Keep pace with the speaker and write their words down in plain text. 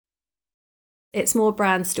It's more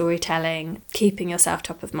brand storytelling, keeping yourself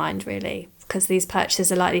top of mind, really, because these purchases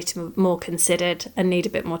are likely to be more considered and need a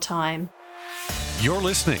bit more time. You're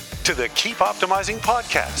listening to the Keep Optimizing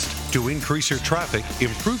podcast to increase your traffic,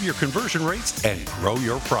 improve your conversion rates, and grow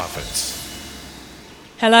your profits.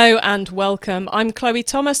 Hello and welcome. I'm Chloe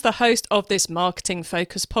Thomas, the host of this Marketing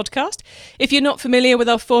Focus podcast. If you're not familiar with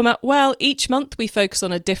our format, well, each month we focus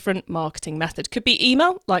on a different marketing method. Could be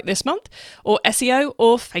email, like this month, or SEO,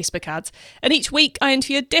 or Facebook ads. And each week I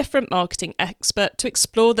interview a different marketing expert to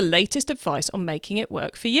explore the latest advice on making it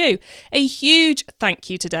work for you. A huge thank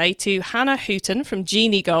you today to Hannah Hooton from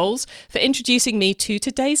Genie Goals for introducing me to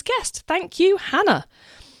today's guest. Thank you, Hannah.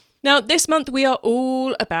 Now, this month we are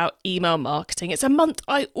all about email marketing. It's a month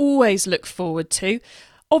I always look forward to.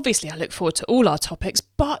 Obviously, I look forward to all our topics,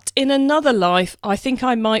 but in another life, I think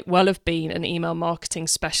I might well have been an email marketing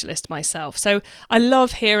specialist myself. So I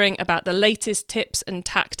love hearing about the latest tips and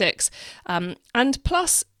tactics. And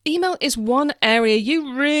plus, email is one area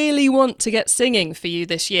you really want to get singing for you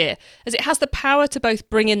this year, as it has the power to both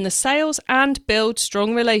bring in the sales and build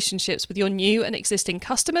strong relationships with your new and existing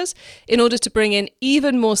customers in order to bring in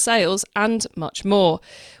even more sales and much more.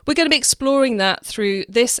 We're going to be exploring that through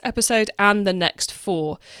this episode and the next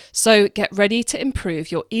 4. So get ready to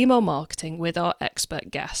improve your email marketing with our expert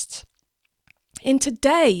guests. In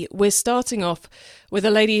today, we're starting off with a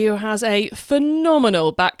lady who has a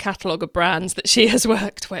phenomenal back catalogue of brands that she has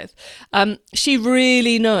worked with. She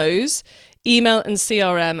really knows email and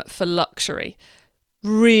CRM for luxury.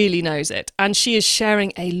 Really knows it. And she is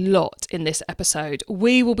sharing a lot in this episode.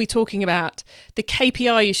 We will be talking about the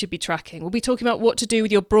KPI you should be tracking. We'll be talking about what to do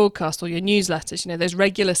with your broadcast or your newsletters, those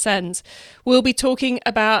regular sends. We'll be talking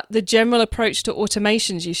about the general approach to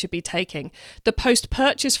automations you should be taking, the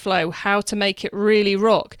post-purchase flow, how to make it really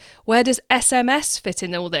rock. Where does SMS fit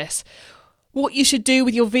in all this? What you should do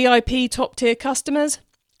with your VIP top-tier customers,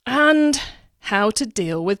 and how to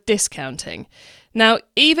deal with discounting. Now,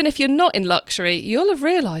 even if you're not in luxury, you'll have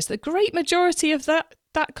realised the great majority of that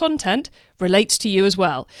content relates to you as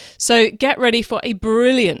well. So get ready for a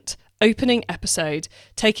brilliant opening episode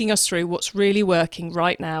taking us through what's really working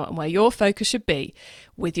right now and where your focus should be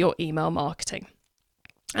with your email marketing.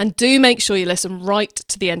 And do make sure you listen right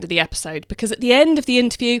to the end of the episode, because at the end of the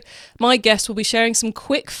interview, my guest will be sharing some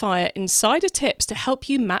quick fire insider tips to help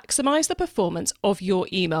you maximize the performance of your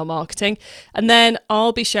email marketing. And then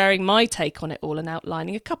I'll be sharing my take on it all and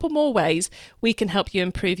outlining a couple more ways we can help you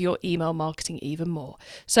improve your email marketing even more.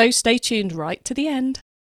 So stay tuned right to the end.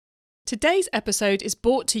 Today's episode is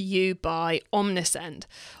brought to you by Omnisend.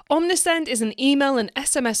 Omnisend is an email and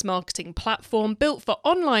SMS marketing platform built for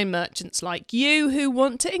online merchants like you who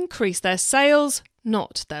want to increase their sales,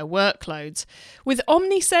 not their workloads. With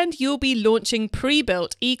Omnisend, you'll be launching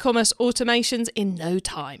pre-built e-commerce automations in no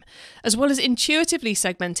time, as well as intuitively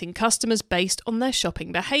segmenting customers based on their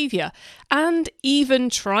shopping behaviour, and even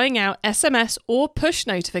trying out SMS or push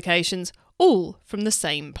notifications, all from the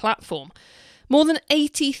same platform. More than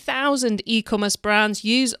 80,000 e-commerce brands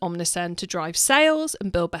use Omnisend to drive sales and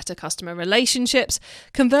build better customer relationships,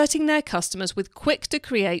 converting their customers with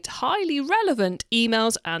quick-to-create, highly relevant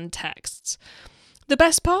emails and texts. The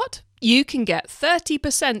best part? You can get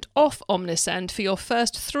 30% off Omnisend for your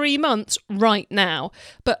first 3 months right now,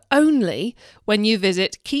 but only when you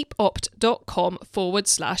visit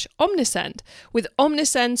keepopt.com/Omnisend, with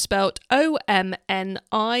Omnisend spelled OMNISEND.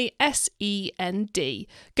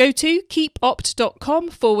 Go to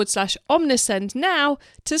keepopt.com/Omnisend now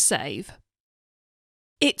to save.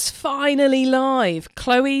 It's finally live,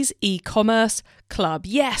 Chloe's e-commerce club.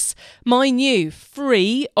 Yes, my new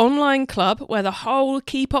free online club where the whole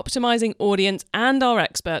Keep Optimizing audience and our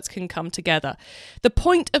experts can come together. The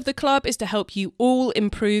point of the club is to help you all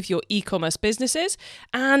improve your e-commerce businesses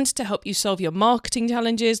and to help you solve your marketing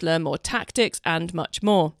challenges, learn more tactics, and much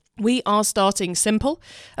more. We are starting simple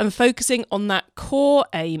and focusing on that core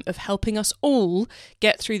aim of helping us all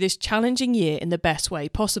get through this challenging year in the best way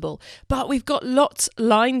possible. But we've got lots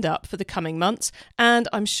lined up for the coming months, and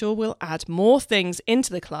I'm sure we'll add more things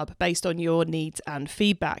into the club based on your needs and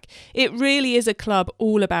feedback. It really is a club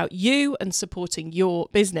all about you and supporting your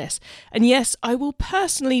business. And yes, I will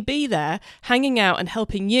personally be there hanging out and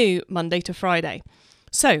helping you Monday to Friday.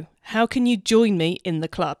 So, how can you join me in the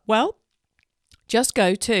club? Well, just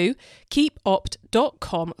go to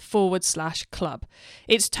keepopt.com/club.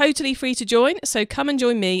 It's totally free to join, so come and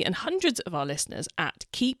join me and hundreds of our listeners at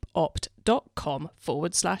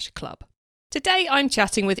keepopt.com/club. Today I'm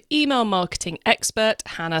chatting with email marketing expert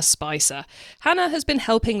Hannah Spicer. Hannah has been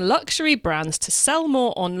helping luxury brands to sell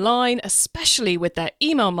more online, especially with their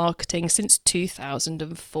email marketing since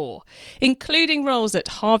 2004, including roles at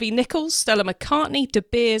Harvey Nichols, Stella McCartney, De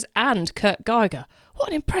Beers and Kurt Geiger. What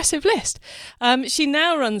an impressive list. She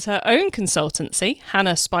now runs her own consultancy,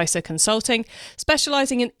 Hannah Spicer Consulting,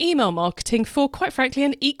 specialising in email marketing for, quite frankly,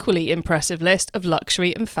 an equally impressive list of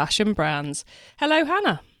luxury and fashion brands. Hello,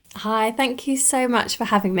 Hannah. Hi, thank you so much for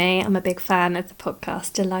having me. I'm a big fan of the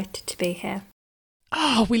podcast. Delighted to be here.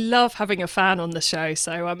 Oh, we love having a fan on the show.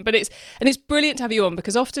 So, but it's brilliant to have you on,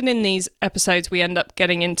 because often in these episodes we end up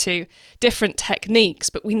getting into different techniques,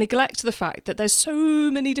 but we neglect the fact that there's so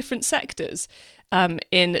many different sectors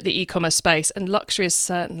in the e-commerce space, and luxury is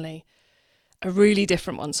certainly a really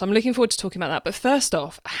different one. So I'm looking forward to talking about that. But first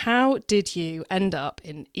off, how did you end up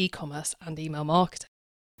in e-commerce and email marketing?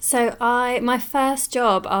 So my first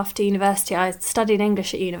job after university, I studied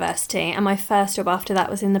English at university, and my first job after that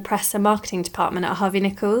was in the press and marketing department at Harvey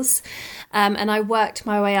Nichols. And I worked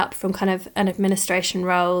my way up from kind of an administration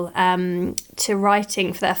role to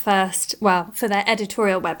writing for for their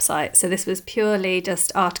editorial website. So this was purely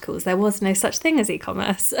just articles. There was no such thing as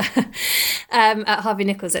e-commerce at Harvey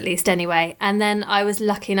Nichols, at least anyway. And then I was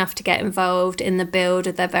lucky enough to get involved in the build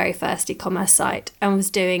of their very first e-commerce site, and was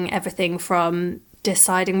doing everything from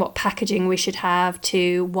deciding what packaging we should have,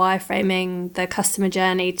 to wireframing the customer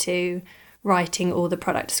journey, to writing all the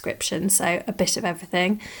product descriptions. So a bit of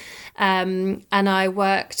everything. And I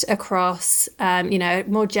worked across,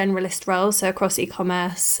 more generalist roles, so across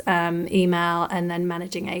e-commerce, email, and then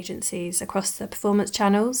managing agencies across the performance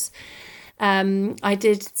channels. I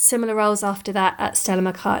did similar roles after that at Stella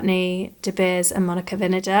McCartney, De Beers and Monica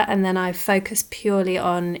Vinader. And then I focused purely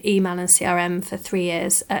on email and CRM for 3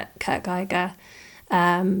 years at Kurt Geiger,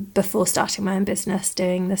 before starting my own business,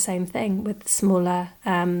 doing the same thing with small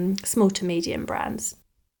to medium brands.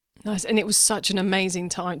 Nice. And it was such an amazing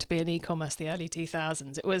time to be in e-commerce, the early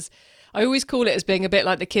 2000s. I always call it as being a bit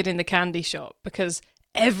like the kid in the candy shop, because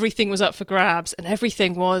everything was up for grabs and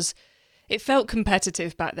it felt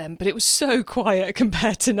competitive back then, but it was so quiet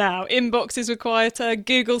compared to now. Inboxes were quieter,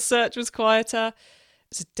 Google search was quieter.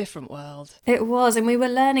 It's a different world. It was, and we were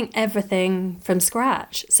learning everything from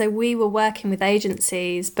scratch. So we were working with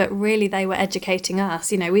agencies, but really they were educating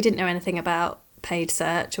us. We didn't know anything about paid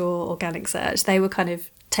search or organic search. They were kind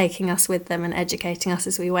of taking us with them and educating us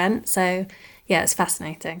as we went. So yeah, it's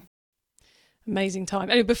fascinating. Amazing time.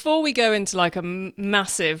 Anyway, before we go into like a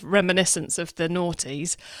massive reminiscence of the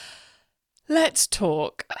noughties, let's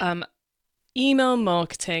talk email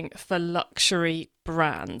marketing for luxury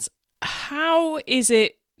brands. How is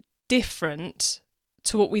it different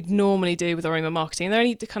to what we'd normally do with our email marketing? Are there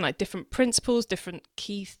any kind of like different principles, different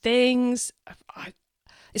key things?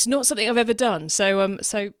 It's not something I've ever done. So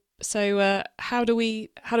how do we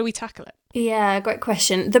tackle it? Yeah, great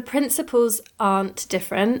question. The principles aren't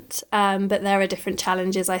different, but there are different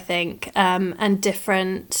challenges, I think, and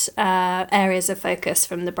different areas of focus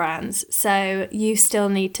from the brands. So you still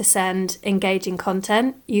need to send engaging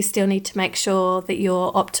content. You still need to make sure that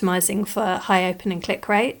you're optimizing for high open and click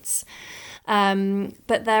rates.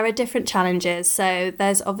 But there are different challenges. So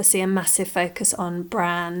there's obviously a massive focus on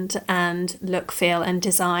brand and look, feel and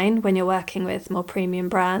design when you're working with more premium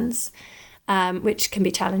brands, which can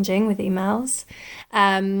be challenging with emails.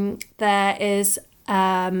 There is,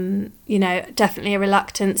 definitely a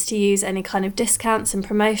reluctance to use any kind of discounts and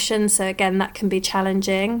promotions. So again, that can be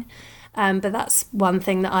challenging. But that's one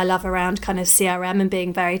thing that I love around kind of CRM and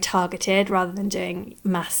being very targeted rather than doing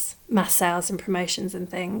mass sales and promotions and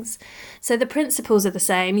things. So the principles are the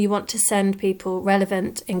same. You want to send people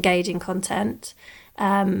relevant, engaging content.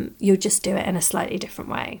 You'll just do it in a slightly different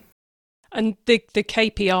way. And the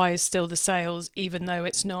KPI is still the sales, even though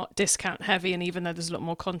it's not discount heavy and even though there's a lot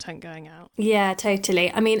more content going out. Yeah, totally.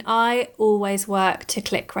 I mean, I always work to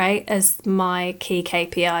click rate as my key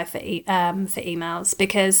KPI for emails,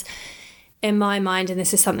 because in my mind, and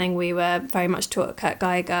this is something we were very much taught at Kurt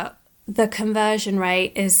Geiger, the conversion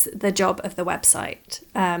rate is the job of the website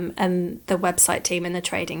and the website team and the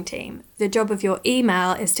trading team. The job of your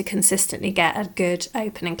email is to consistently get a good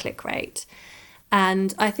open and click rate.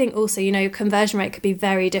 And I think also, conversion rate could be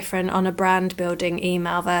very different on a brand building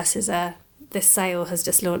email versus this sale has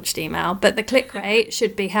just launched email. But the click rate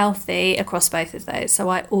should be healthy across both of those. So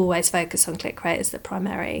I always focus on click rate as the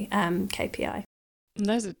primary KPI.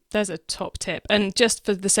 There's a top tip. And just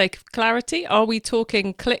for the sake of clarity, are we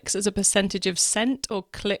talking clicks as a percentage of sent or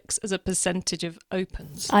clicks as a percentage of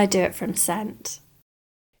opens? I do it from sent.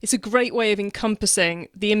 It's a great way of encompassing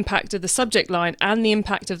the impact of the subject line and the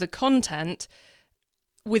impact of the content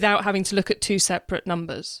without having to look at two separate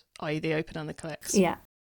numbers, i.e. the open and the clicks. Yeah.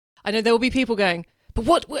 I know there will be people going, but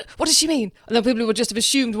what does she mean? And then people would just have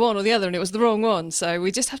assumed one or the other and it was the wrong one. So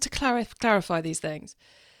we just have to clarify these things.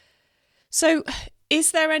 So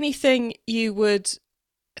is there anything you would,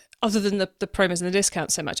 other than the promos and the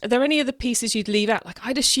discounts so much, are there any other pieces you'd leave out? Like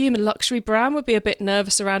I'd assume a luxury brand would be a bit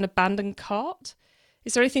nervous around abandoned cart.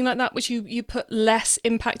 Is there anything like that which you put less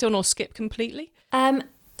impact on or skip completely?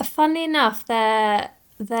 Funnily enough, their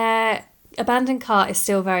abandoned cart is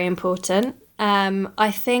still very important.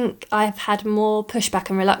 I think I've had more pushback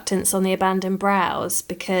and reluctance on the abandoned browse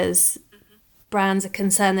because brands are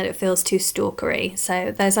concerned that it feels too stalkery.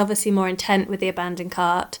 So there's obviously more intent with the abandoned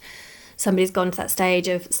cart. Somebody's gone to that stage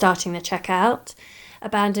of starting the checkout.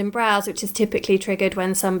 Abandoned browse, which is typically triggered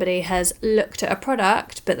when somebody has looked at a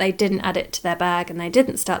product but they didn't add it to their bag and they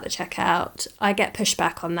didn't start the checkout. I get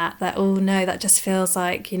pushback on that oh no, that just feels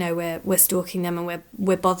like, you know, we're stalking them and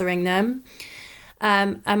we're bothering them.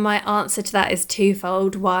 And my answer to that is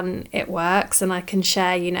twofold. One, it works, and I can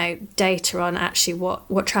share, you know, data on actually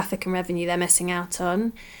what traffic and revenue they're missing out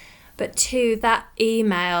on. But two, that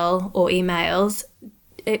email or emails,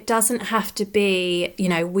 it doesn't have to be, you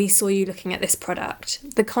know, we saw you looking at this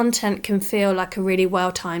product. The content can feel like a really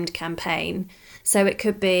well-timed campaign. So it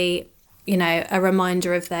could be, you know, a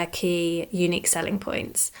reminder of their key unique selling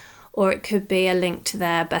points, or it could be a link to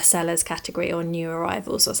their bestsellers category or new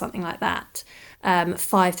arrivals or something like that.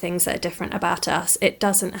 5 things that are different about us. It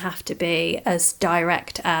doesn't have to be as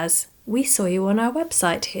direct as, we saw you on our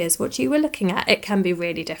website, here's what you were looking at. It can be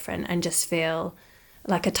really different and just feel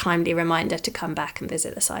like a timely reminder to come back and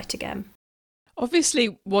visit the site again.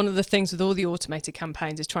 Obviously, one of the things with all the automated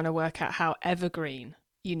campaigns is trying to work out how evergreen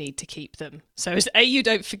you need to keep them. So as A, you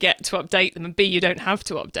don't forget to update them, and B, you don't have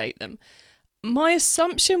to update them. My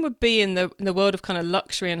assumption would be in the world of kind of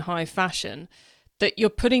luxury and high fashion that you're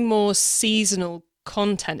putting more seasonal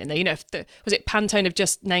content in there. You know, was it Pantone have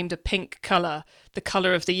just named a pink colour the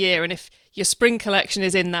colour of the year, and if your spring collection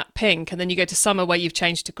is in that pink and then you go to summer where you've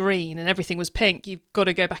changed to green and everything was pink, you've got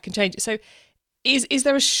to go back and change it. So is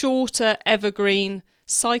there a shorter evergreen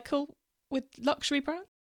cycle with luxury brands?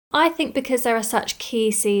 I think because there are such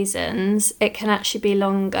key seasons, it can actually be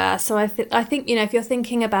longer. So I think, you know, if you're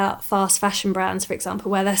thinking about fast fashion brands, for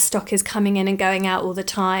example, where their stock is coming in and going out all the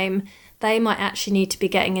time, they might actually need to be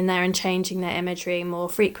getting in there and changing their imagery more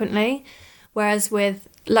frequently. Whereas with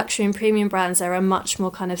luxury and premium brands, there are much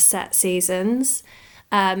more kind of set seasons.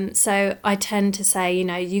 So I tend to say, you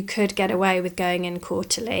know, you could get away with going in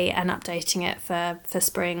quarterly and updating it for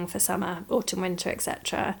spring, for summer, autumn, winter,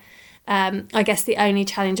 etc. I guess the only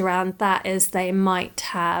challenge around that is they might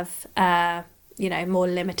have, you know, more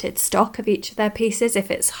limited stock of each of their pieces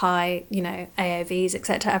if it's high, you know, AOVs,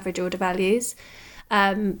 etc., average order values.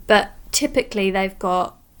 But typically they've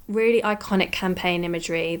got really iconic campaign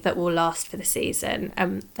imagery that will last for the season.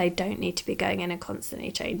 They don't need to be going in and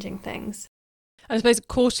constantly changing things. I suppose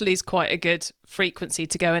quarterly is quite a good frequency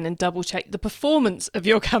to go in and double check the performance of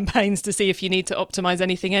your campaigns to see if you need to optimize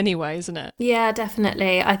anything anyway, isn't it? Yeah,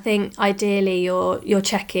 definitely. I think ideally you're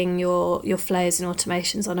checking your flows and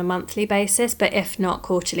automations on a monthly basis, but if not,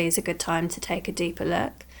 quarterly is a good time to take a deeper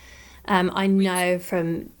look. I know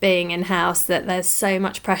from being in-house that there's so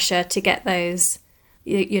much pressure to get those,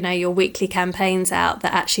 you know, your weekly campaigns out,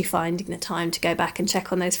 that actually finding the time to go back and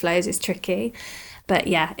check on those flows is tricky. But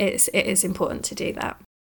yeah, it is important to do that.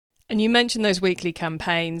 And you mentioned those weekly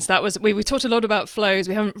campaigns. That was we talked a lot about flows.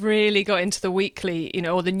 We haven't really got into the weekly, you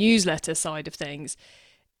know, or the newsletter side of things.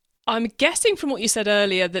 I'm guessing from what you said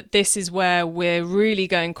earlier that this is where we're really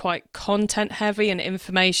going quite content heavy and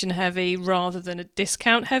information heavy rather than a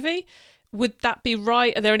discount heavy. Would that be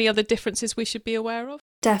right? Are there any other differences we should be aware of?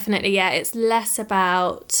 Definitely, yeah. It's less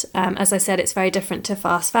about, as I said, it's very different to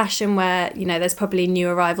fast fashion where, you know, there's probably new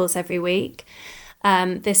arrivals every week.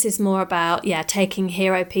 This is more about, taking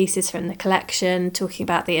hero pieces from the collection, talking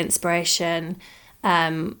about the inspiration,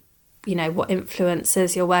 you know, what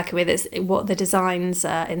influencers you're working with, it's what the designs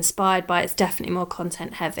are inspired by. It's definitely more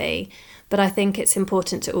content heavy, but I think it's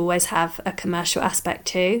important to always have a commercial aspect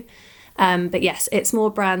too. But yes, it's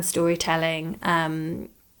more brand storytelling and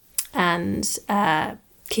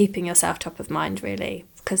keeping yourself top of mind, really,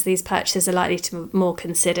 because these purchases are likely to be more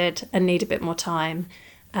considered and need a bit more time.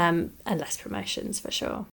 And less promotions for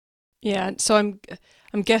sure. Yeah, so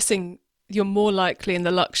I'm guessing you're more likely in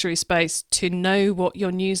the luxury space to know what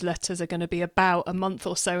your newsletters are going to be about a month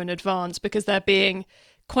or so in advance because they're being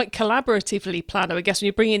quite collaboratively planned. I guess when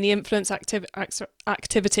you bring in the influence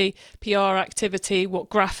activity, PR activity, what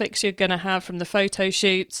graphics you're going to have from the photo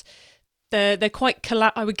shoots, they're quite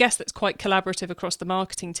I would guess that's quite collaborative across the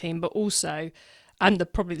marketing team, but also and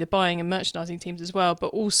probably the buying and merchandising teams as well, but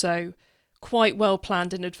also quite well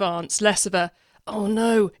planned in advance, less of a, oh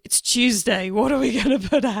no, it's Tuesday, what are we going to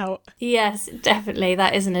put out? Yes, definitely.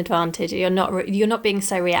 That is an advantage. You're not being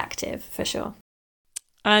so reactive, for sure.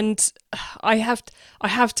 And I have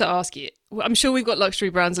to ask you, I'm sure we've got luxury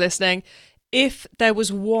brands listening. If there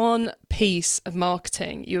was one piece of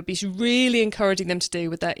marketing you would be really encouraging them to do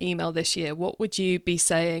with their email this year, what would you be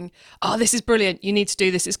saying? Oh, this is brilliant. You need to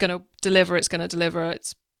do this. It's going to deliver.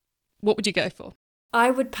 What would you go for?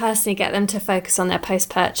 I would personally get them to focus on their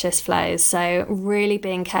post-purchase flows. So really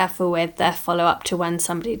being careful with their follow-up to when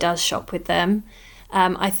somebody does shop with them.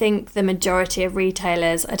 I think the majority of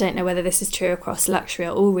retailers, I don't know whether this is true across luxury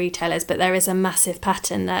or all retailers, but there is a massive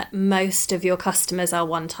pattern that most of your customers are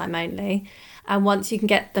one time only. And once you can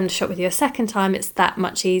get them to shop with you a second time, it's that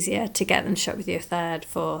much easier to get them to shop with you a third,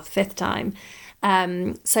 fourth, fifth time.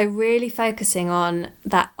 So really focusing on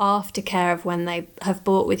that aftercare of when they have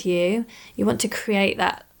bought with you. You want to create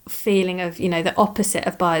that feeling of, the opposite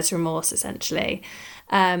of buyer's remorse, essentially.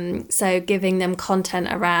 So giving them content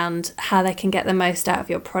around how they can get the most out of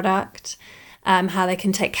your product, how they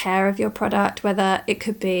can take care of your product, whether it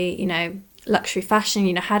could be, luxury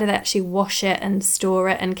fashion, how do they actually wash it and store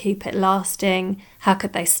it and keep it lasting? How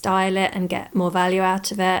could they style it and get more value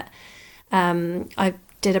out of it? I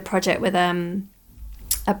did a project with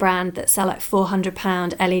a brand that sell like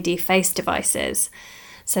 £400 LED face devices.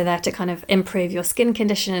 So they're to kind of improve your skin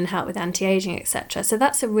condition and help with anti-aging, etc. So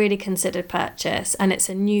that's a really considered purchase, and it's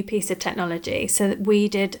a new piece of technology. So we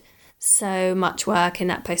did so much work in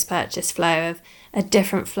that post-purchase flow of a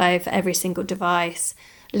different flow for every single device,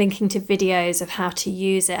 linking to videos of how to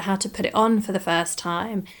use it, how to put it on for the first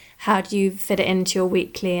time, how do you fit it into your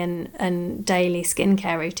weekly and daily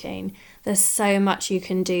skincare routine. There's so much you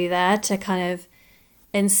can do there to kind of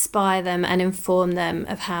inspire them and inform them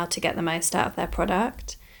of how to get the most out of their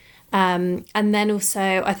product. And then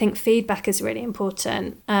also, I think feedback is really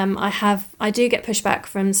important. I do get pushback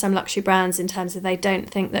from some luxury brands in terms of they don't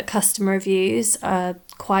think that customer reviews are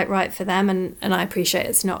quite right for them, and I appreciate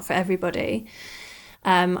it's not for everybody.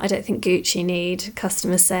 I don't think Gucci need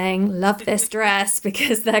customers saying, love this dress,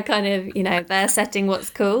 because they're kind of, they're setting what's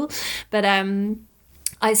cool. But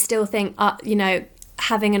I still think,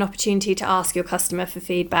 having an opportunity to ask your customer for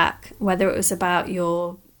feedback, whether it was about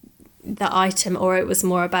the item or it was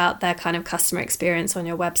more about their kind of customer experience on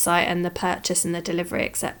your website and the purchase and the delivery,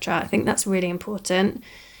 etc. I think that's really important.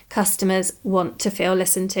 Customers want to feel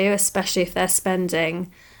listened to, especially if they're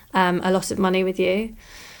spending a lot of money with you.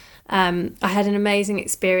 I had an amazing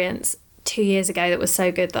experience 2 years ago that was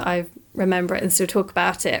so good that I remember it and still talk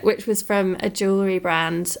about it, which was from a jewellery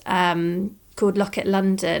brand called Locket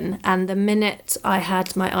London. And the minute I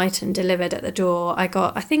had my item delivered at the door, I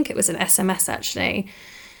got, I think it was an SMS actually,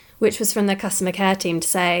 which was from the customer care team to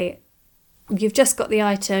say, you've just got the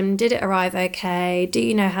item, did it arrive okay? Do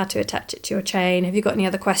you know how to attach it to your chain? Have you got any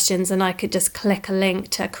other questions? And I could just click a link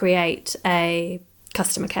to create a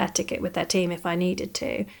customer care ticket with their team if I needed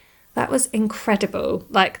to. That was incredible.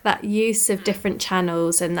 Like that use of different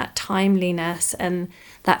channels and that timeliness and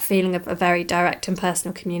that feeling of a very direct and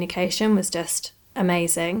personal communication was just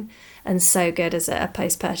amazing and so good as a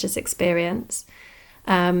post-purchase experience.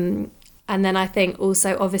 And then I think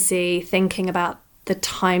also obviously thinking about the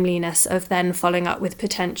timeliness of then following up with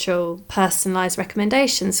potential personalised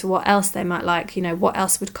recommendations for what else they might like, what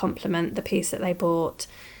else would complement the piece that they bought.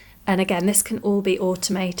 And again, this can all be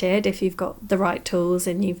automated if you've got the right tools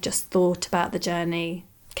and you've just thought about the journey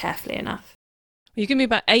carefully enough. You give me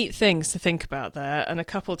about 8 things to think about there and a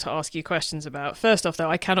couple to ask you questions about. First off, though,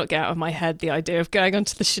 I cannot get out of my head the idea of going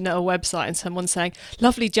onto the Chanel website and someone saying,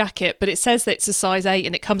 lovely jacket, but it says that it's a size 8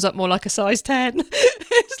 and it comes up more like a size 10.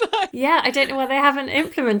 It's like... Yeah, I don't know why they haven't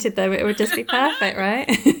implemented them. It would just be perfect, right?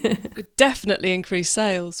 It would definitely increase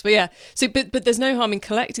sales. But yeah, so but there's no harm in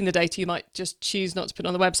collecting the data. You might just choose not to put it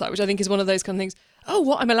on the website, which I think is one of those kind of things, oh,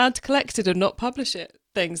 what, I'm allowed to collect it and not publish it,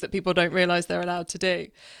 things that people don't realise they're allowed to do.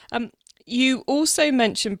 You also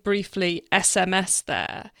mentioned briefly SMS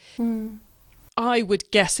there. I would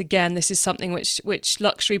guess, again, this is something which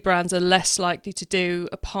luxury brands are less likely to do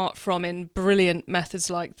apart from in brilliant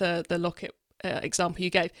methods like the Locket example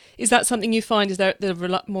you gave. Is that something you find? Is there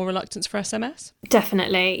more reluctance for SMS?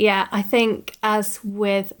 Definitely, yeah. I think as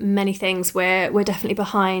with many things, we're definitely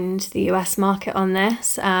behind the US market on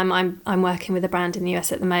this. I'm working with a brand in the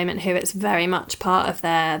US at the moment who it's very much part of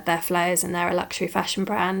their flows, and they're a luxury fashion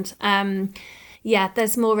brand. Yeah,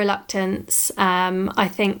 there's more reluctance. I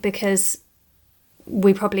think because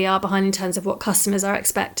we probably are behind in terms of what customers are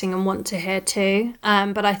expecting and want to hear too.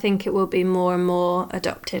 But I think it will be more and more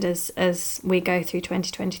adopted as we go through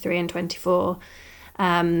 2023 and 2024.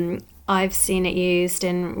 I've seen it used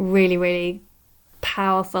in really, really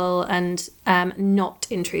powerful and not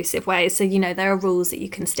intrusive ways. So, there are rules that you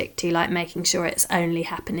can stick to, like making sure it's only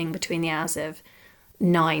happening between the hours of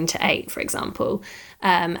 9 to 8, for example,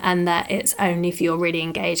 and that it's only for your really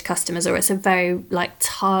engaged customers, or it's a very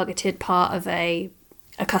targeted part of a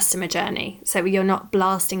customer journey. So you're not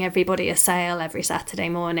blasting everybody a sale every Saturday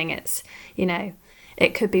morning. It's,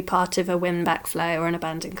 it could be part of a win-back flow or an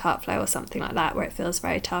abandoned cart flow or something like that, where it feels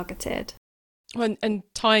very targeted. And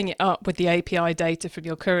tying it up with the API data from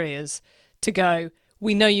your couriers to go,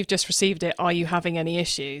 we know you've just received it. Are you having any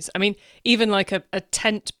issues? I mean, even like a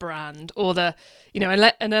tent brand or an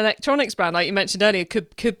electronics brand, like you mentioned earlier,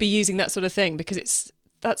 could be using that sort of thing, because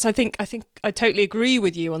I think I totally agree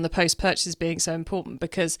with you on the post-purchase being so important,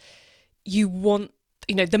 because you want,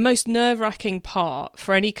 the most nerve-wracking part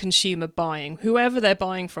for any consumer buying, whoever they're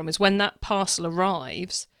buying from, is when that parcel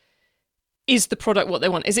arrives, is the product what they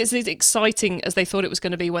want? Is it as exciting as they thought it was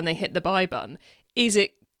going to be when they hit the buy button? Is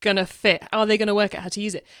it going to fit? Are they going to work out how to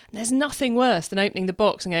use it? And there's nothing worse than opening the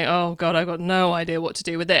box and going, oh God, I've got no idea what to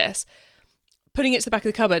do with this. Putting it to the back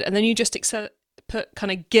of the cupboard, and then you just put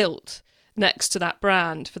kind of guilt next to that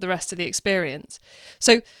brand for the rest of the experience.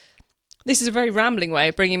 So this is a very rambling way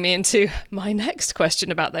of bringing me into my next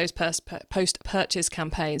question about those post-purchase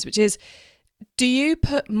campaigns, which is, do you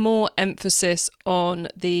put more emphasis on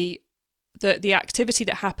the activity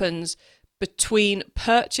that happens between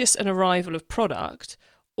purchase and arrival of product,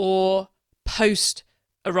 or post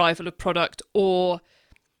arrival of product, or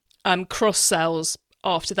cross sells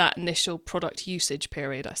after that initial product usage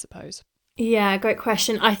period, I suppose? Yeah, great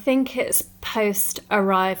question. I think it's post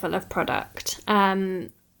arrival of product.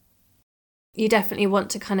 You definitely want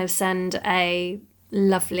to kind of send a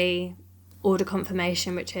lovely order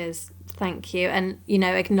confirmation, which is thank you, and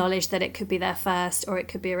acknowledge that it could be their first, or it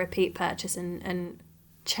could be a repeat purchase, and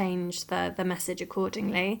change the message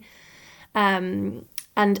accordingly.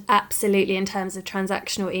 And absolutely, in terms of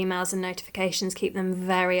transactional emails and notifications, keep them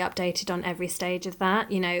very updated on every stage of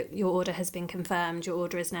that. Your order has been confirmed, your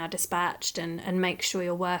order is now dispatched, and make sure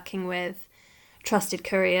you're working with trusted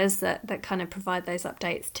couriers that kind of provide those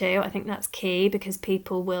updates too. I think that's key, because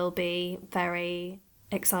people will be very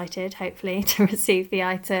excited, hopefully, to receive the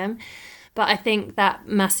item. But I think that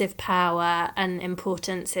massive power and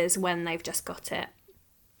importance is when they've just got it.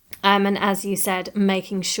 And as you said,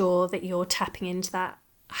 making sure that you're tapping into that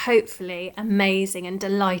hopefully amazing and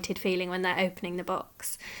delighted feeling when they're opening the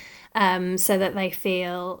box, so that they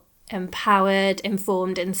feel empowered,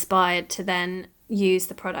 informed, inspired to then use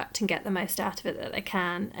the product and get the most out of it that they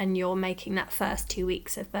can. And you're making that first 2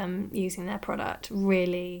 weeks of them using their product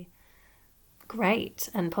really great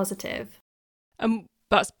and positive.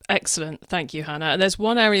 That's excellent. Thank you, Hannah. And there's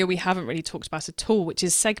one area we haven't really talked about at all, which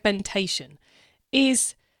is segmentation.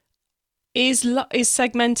 Is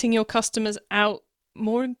segmenting your customers out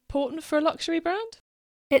more important for a luxury brand?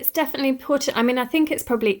 It's definitely important. I mean, I think it's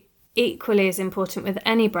probably equally as important with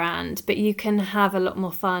any brand, but you can have a lot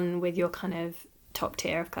more fun with your kind of top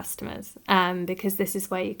tier of customers, because this is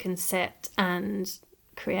where you can sit and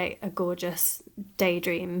create a gorgeous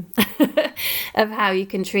daydream of how you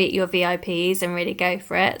can treat your VIPs and really go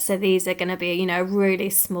for it. So these are going to be, a really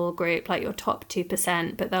small group, like your top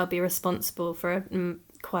 2%, but they'll be responsible for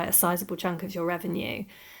quite a sizable chunk of your revenue.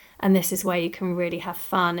 And this is where you can really have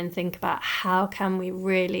fun and think about, how can we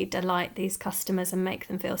really delight these customers and make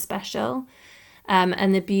them feel special?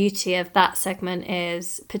 And the beauty of that segment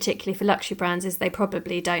is, particularly for luxury brands, is they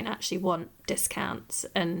probably don't actually want discounts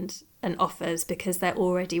and offers, because they're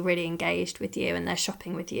already really engaged with you and they're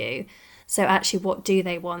shopping with you. So actually, what do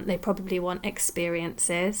they want? They probably want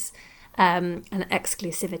experiences and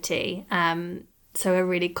exclusivity. So a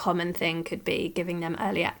really common thing could be giving them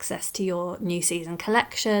early access to your new season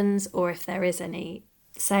collections, or if there is any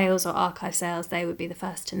sales or archive sales, they would be the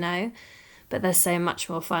first to know. But there's so much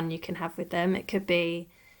more fun you can have with them. It could be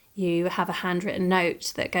you have a handwritten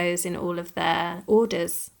note that goes in all of their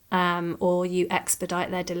orders, or you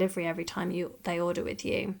expedite their delivery every time they order with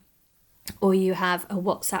you, or you have a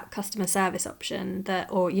WhatsApp customer service option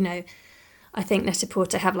I think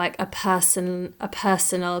Net-a-Porter have like a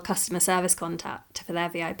personal customer service contact for their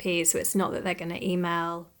VIPs. So it's not that they're going to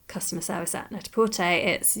email customer service at Net-a-Porter,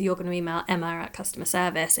 it's you're going to email Emma at customer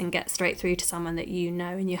service and get straight through to someone that you know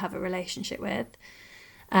and you have a relationship with.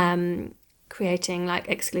 Creating like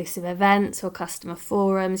exclusive events or customer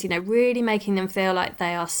forums, really making them feel like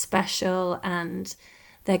they are special and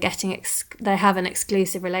they're getting they have an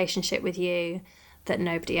exclusive relationship with you that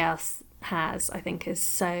nobody else has, I think is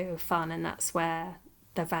so fun. And that's where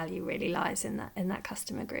the value really lies, in that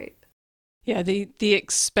customer group. Yeah, the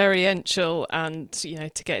experiential and,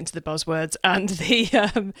 to get into the buzzwords, and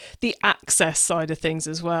the access side of things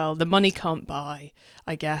as well. The money can't buy,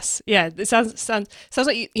 I guess. Yeah, it sounds like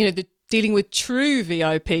the dealing with true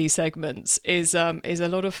VIP segments is a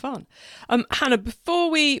lot of fun. Hannah, before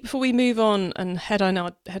we move on and head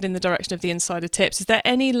in the direction of the insider tips, is there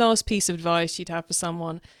any last piece of advice you'd have for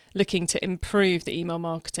someone looking to improve the email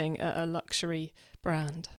marketing at a luxury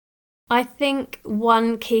brand? I think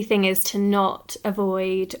one key thing is to not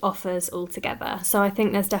avoid offers altogether. So I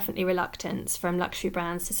think there's definitely reluctance from luxury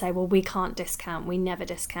brands to say, well, we can't discount, we never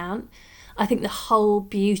discount. I think the whole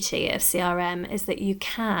beauty of CRM is that you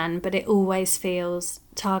can, but it always feels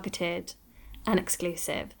targeted and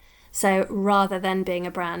exclusive. So rather than being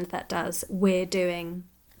a brand that does, we're doing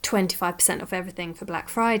 25% off everything for Black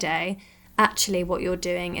Friday, actually what you're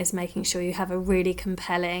doing is making sure you have a really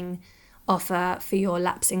compelling offer for your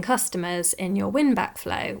lapsing customers in your win-back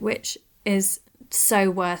flow, which is so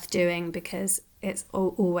worth doing because it's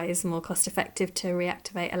always more cost effective to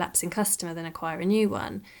reactivate a lapsing customer than acquire a new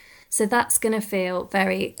one. So that's going to feel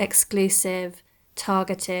very exclusive,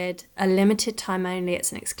 targeted, a limited time only.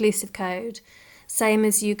 It's an exclusive code. Same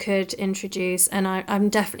as you could introduce, and I'm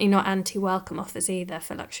definitely not anti-welcome offers either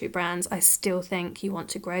for luxury brands. I still think you want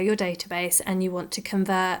to grow your database and you want to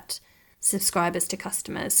convert subscribers to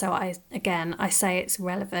customers. So I say it's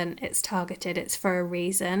relevant, it's targeted, it's for a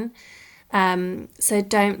reason. So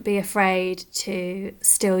don't be afraid to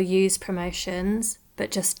still use promotions,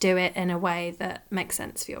 but just do it in a way that makes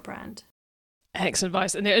sense for your brand. Excellent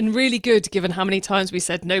advice, and really good given how many times we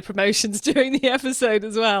said no promotions during the episode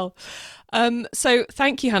as well. So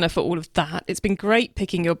thank you, Hannah, for all of that. It's been great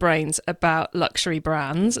picking your brains about luxury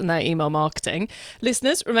brands and their email marketing.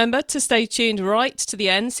 Listeners, remember to stay tuned right to the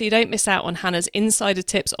end so you don't miss out on Hannah's insider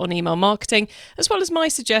tips on email marketing, as well as my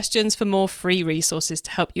suggestions for more free resources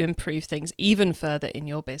to help you improve things even further in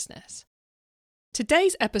your business.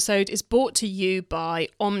 Today's episode is brought to you by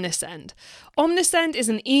Omnisend. Omnisend is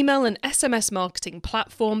an email and SMS marketing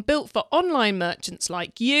platform built for online merchants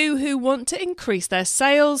like you who want to increase their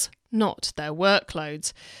sales, not their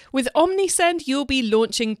workloads. With Omnisend, you'll be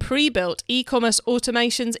launching pre-built e-commerce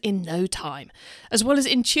automations in no time, as well as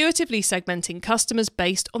intuitively segmenting customers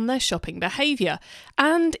based on their shopping behaviour,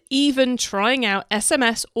 and even trying out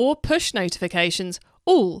SMS or push notifications,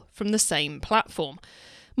 all from the same platform.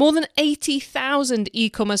 More than 80,000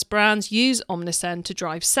 e-commerce brands use Omnisend to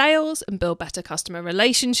drive sales and build better customer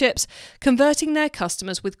relationships, converting their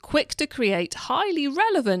customers with quick-to-create, highly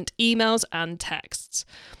relevant emails and texts.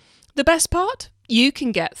 The best part? You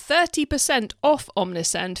can get 30% off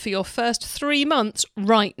Omnisend for your first 3 months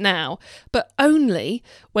right now, but only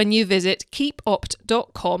when you visit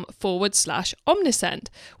keepopt.com/Omnisend,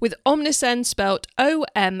 with Omnisend spelt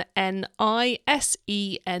OMNISEND.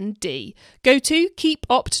 Go to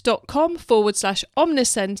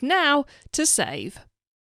keepopt.com/Omnisend now to save.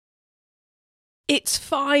 It's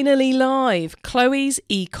finally live, Chloe's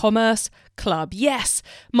e-commerce club. Yes,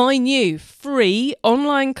 my new free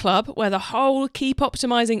online club where the whole Keep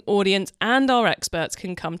Optimizing audience and our experts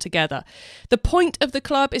can come together. The point of the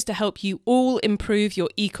club is to help you all improve your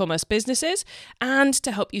e-commerce businesses and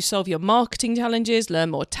to help you solve your marketing challenges, learn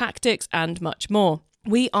more tactics, and much more.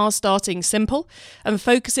 We are starting simple and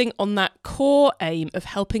focusing on that core aim of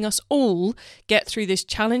helping us all get through this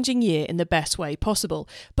challenging year in the best way possible.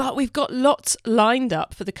 But we've got lots lined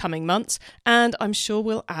up for the coming months, and I'm sure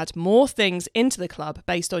we'll add more things into the club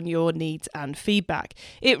based on your needs and feedback.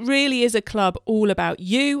 It really is a club all about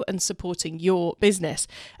you and supporting your business.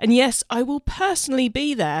 And yes, I will personally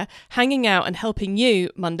be there hanging out and helping you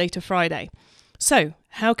Monday to Friday. So,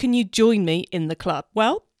 how can you join me in the club?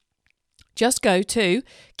 Well, just go to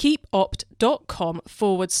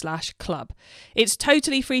keepopt.com/club. It's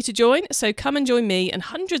totally free to join, so come and join me and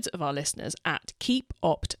hundreds of our listeners at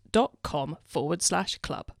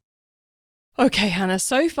keepopt.com/club. Okay, Hannah,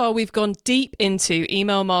 so far we've gone deep into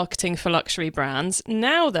email marketing for luxury brands.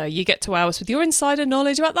 Now, though, you get to wow us with your insider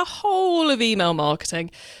knowledge about the whole of email marketing.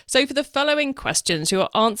 So for the following questions, your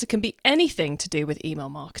answer can be anything to do with email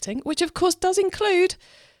marketing, which of course does include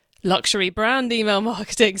luxury brand email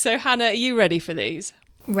marketing. So Hannah, are you ready for these?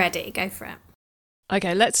 Ready, go for it.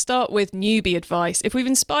 Okay, let's start with newbie advice. If we've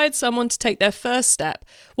inspired someone to take their first step,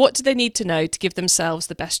 what do they need to know to give themselves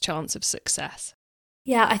the best chance of success?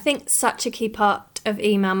 Yeah, I think such a key part of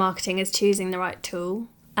email marketing is choosing the right tool.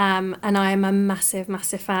 And I am a massive,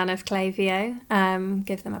 massive fan of Klaviyo.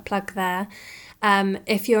 Give them a plug there.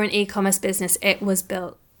 If you're an e-commerce business, it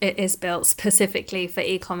is built specifically for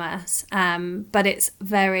e-commerce, but it's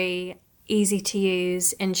very easy to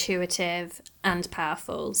use, intuitive and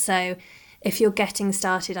powerful. So if you're getting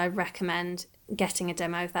started, I recommend getting a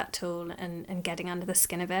demo of that tool and getting under the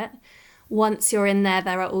skin of it. Once you're in there,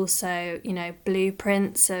 there are also,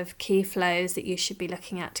 blueprints of key flows that you should be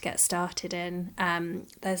looking at to get started in.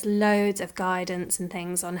 There's loads of guidance and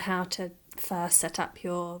things on how to first set up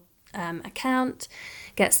your account,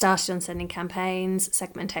 get started on sending campaigns,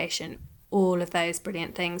 segmentation, all of those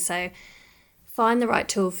brilliant things. So find the right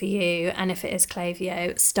tool for you, and if it is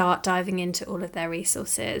Klaviyo, start diving into all of their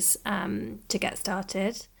resources to get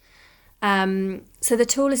started. So the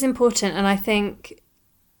tool is important, and I think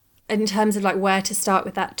in terms of like where to start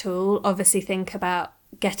with that tool, obviously think about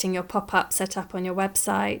getting your pop-up set up on your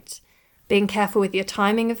website, being careful with your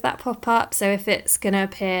timing of that pop-up. So if it's going to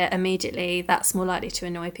appear immediately, that's more likely to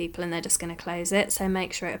annoy people and they're just going to close it. So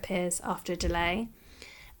make sure it appears after a delay.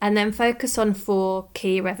 And then focus on 4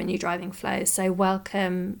 key revenue driving flows. So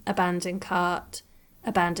welcome, abandon cart,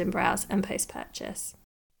 abandon browse, and post-purchase.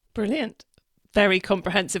 Brilliant. Very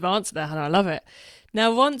comprehensive answer there, Hannah. I love it.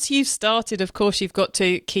 Now, once you've started, of course, you've got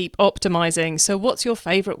to keep optimizing. So what's your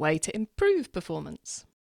favourite way to improve performance?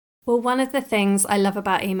 Well, one of the things I love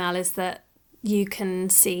about email is that you can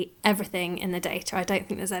see everything in the data. I don't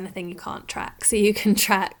think there's anything you can't track. So you can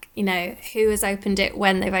track, who has opened it,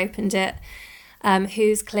 when they've opened it,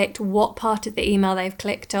 who's clicked, what part of the email they've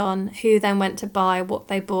clicked on, who then went to buy, what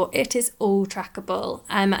they bought. It is all trackable.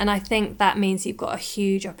 And I think that means you've got a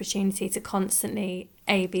huge opportunity to constantly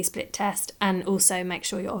A/B split test and also make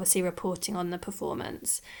sure you're obviously reporting on the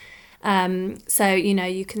performance. So,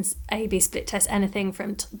 you can A/B split test anything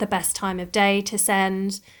from the best time of day to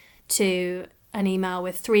send to an email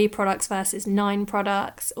with 3 products versus 9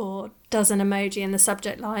 products, or does an emoji in the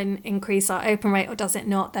subject line increase our open rate or does it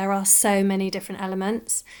not? There are so many different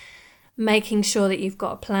elements. Making sure that you've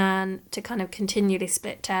got a plan to kind of continually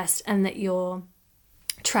split test and that you're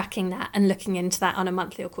tracking that and looking into that on a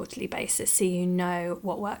monthly or quarterly basis so you know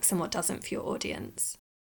what works and what doesn't for your audience.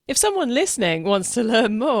 If someone listening wants to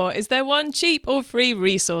learn more, is there one cheap or free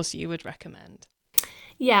resource you would recommend?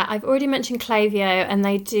 Yeah, I've already mentioned Klaviyo, and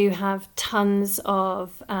they do have tons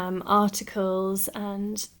of articles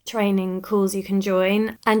and training calls you can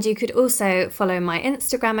join. And you could also follow my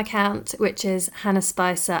Instagram account, which is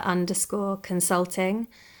hannahspicer_consulting.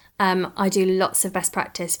 I do lots of best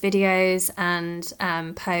practice videos and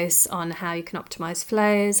posts on how you can optimize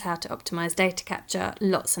flows, how to optimize data capture,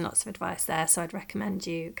 lots and lots of advice there. So I'd recommend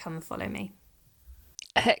you come and follow me.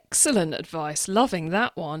 Excellent advice. Loving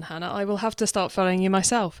that one, Hannah. I will have to start following you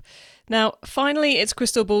myself. Now, finally, it's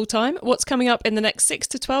crystal ball time. What's coming up in the next 6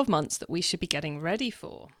 to 12 months that we should be getting ready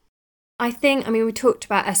for? We talked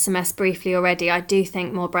about SMS briefly already. I do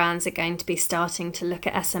think more brands are going to be starting to look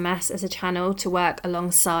at SMS as a channel to work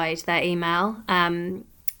alongside their email, and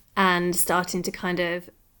starting to kind of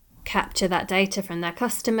capture that data from their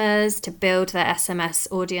customers to build their SMS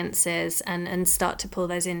audiences and start to pull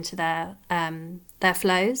those into their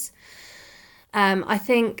flows. I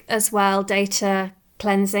think as well data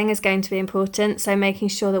cleansing is going to be important, so making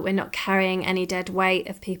sure that we're not carrying any dead weight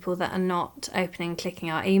of people that are not opening, clicking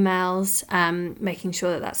our emails, making sure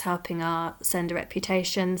that that's helping our sender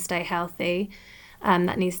reputation stay healthy.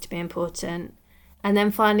 That needs to be important. And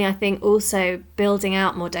then finally, I think also building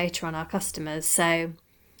out more data on our customers. So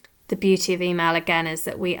the beauty of email, again, is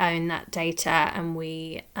that we own that data and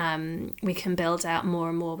we can build out more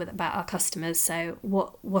and more about our customers. So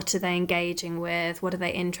what are they engaging with? What are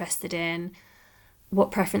they interested in? What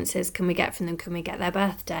preferences can we get from them? Can we get their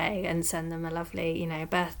birthday and send them a lovely,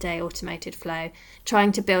 birthday automated flow?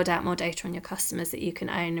 Trying to build out more data on your customers that you can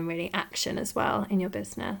own and really action as well in your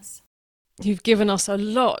business. You've given us a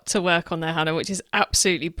lot to work on there, Hannah, which is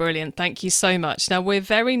absolutely brilliant. Thank you so much. Now, we're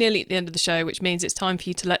very nearly at the end of the show, which means it's time for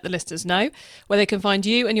you to let the listeners know where they can find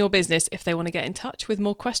you and your business if they want to get in touch with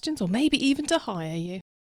more questions or maybe even to hire you.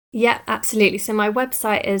 Yeah, absolutely. So my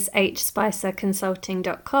website is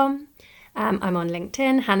hspicerconsulting.com. I'm on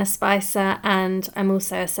LinkedIn, Hannah Spicer, and I'm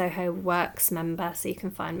also a Soho Works member, so you can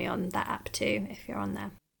find me on that app too if you're on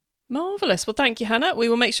there. Marvellous. Well, thank you, Hannah. We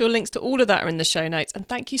will make sure links to all of that are in the show notes. And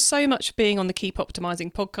thank you so much for being on the Keep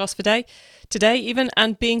Optimizing podcast today even,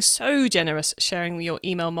 and being so generous sharing your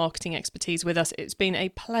email marketing expertise with us. It's been a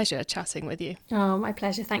pleasure chatting with you. Oh, my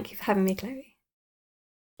pleasure. Thank you for having me, Chloe.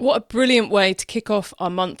 What a brilliant way to kick off our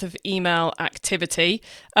month of email activity.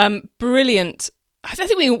 Brilliant. I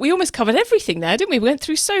think we almost covered everything there, didn't we? We went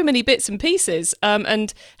through so many bits and pieces,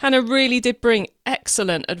 and Hannah really did bring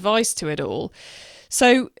excellent advice to it all.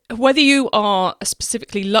 So whether you are a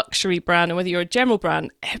specifically luxury brand or whether you're a general brand,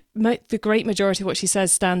 the great majority of what she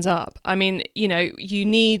says stands up. I mean, you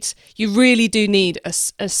really do need a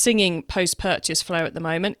singing post-purchase flow at the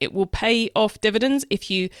moment. It will pay off dividends if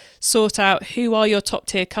you sort out who are your top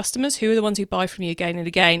tier customers, who are the ones who buy from you again and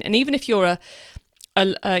again. And even if you're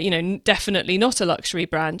definitely not a luxury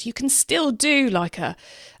brand, you can still do like a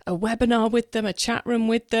webinar with them, a chat room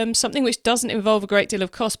with them, something which doesn't involve a great deal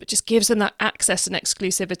of cost, but just gives them that access and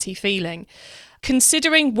exclusivity feeling.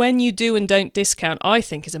 Considering when you do and don't discount, I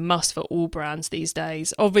think is a must for all brands these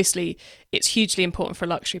days. Obviously, it's hugely important for a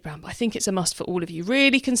luxury brand, but I think it's a must for all of you.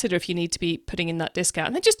 Really consider if you need to be putting in that discount.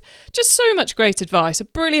 And then just so much great advice, a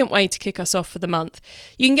brilliant way to kick us off for the month.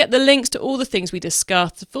 You can get the links to all the things we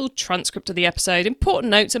discussed, the full transcript of the episode,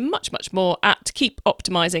 important notes, and much, much more at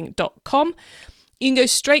keepoptimizing.com. You can go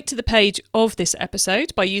straight to the page of this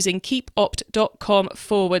episode by using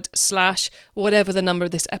keepopt.com/whatever the number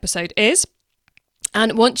of this episode is.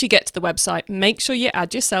 And once you get to the website, make sure you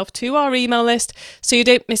add yourself to our email list so you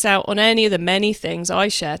don't miss out on any of the many things I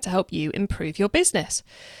share to help you improve your business.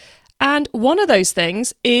 And one of those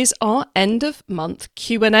things is our end of month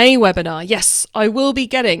Q&A webinar. Yes, I will be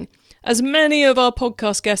getting as many of our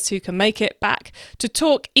podcast guests who can make it back to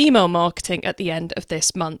talk email marketing at the end of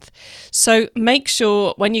this month. So make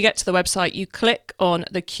sure when you get to the website, you click on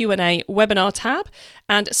the Q&A webinar tab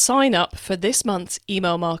and sign up for this month's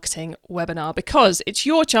email marketing webinar, because it's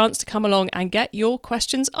your chance to come along and get your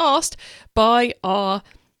questions asked by our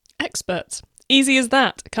experts. Easy as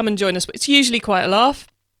that. Come and join us. It's usually quite a laugh,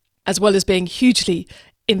 as well as being hugely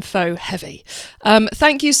info heavy.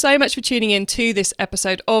 Thank you so much for tuning in to this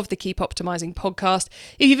episode of the Keep Optimizing podcast.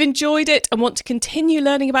 If you've enjoyed it and want to continue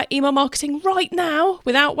learning about email marketing right now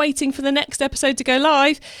without waiting for the next episode to go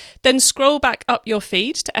live, then scroll back up your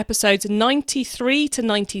feed to episodes 93 to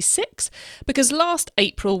 96, because last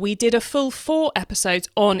April we did a full 4 episodes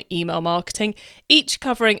on email marketing, each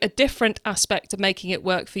covering a different aspect of making it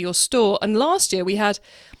work for your store. And last year we had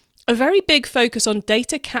a very big focus on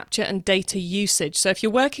data capture and data usage. So if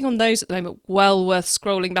you're working on those at the moment, well worth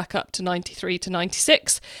scrolling back up to 93 to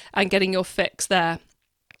 96 and getting your fix there.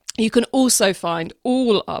 You can also find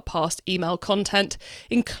all our past email content,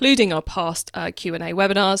 including our past Q&A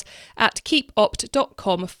webinars, at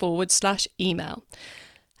keepopt.com/email.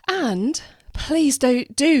 And please do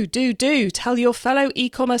tell your fellow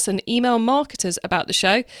e-commerce and email marketers about the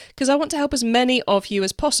show, because I want to help as many of you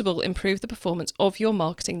as possible improve the performance of your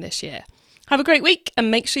marketing this year. Have a great week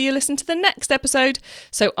and make sure you listen to the next episode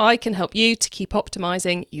so I can help you to keep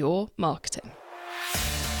optimizing your marketing.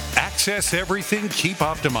 Access everything Keep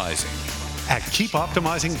Optimizing at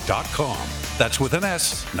keepoptimizing.com. That's with an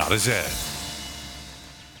S, not a Z.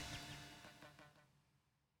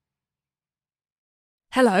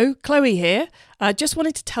 Hello, Chloe here. I just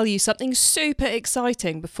wanted to tell you something super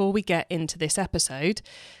exciting before we get into this episode.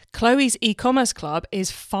 Chloe's e-commerce club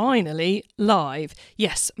is finally live.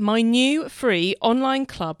 Yes, my new free online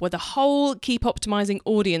club where the whole Keep Optimizing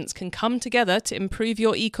audience can come together to improve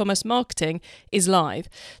your e-commerce marketing is live.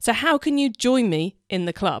 So how can you join me in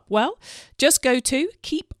the club? Well, just go to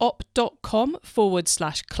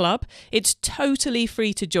keepopt.com/club. It's totally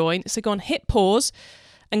free to join. So go on, hit pause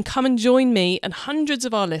and come and join me and hundreds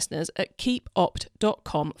of our listeners at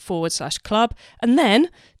keepopt.com/club. And then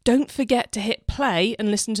don't forget to hit play and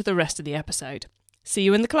listen to the rest of the episode. See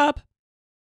you in the club.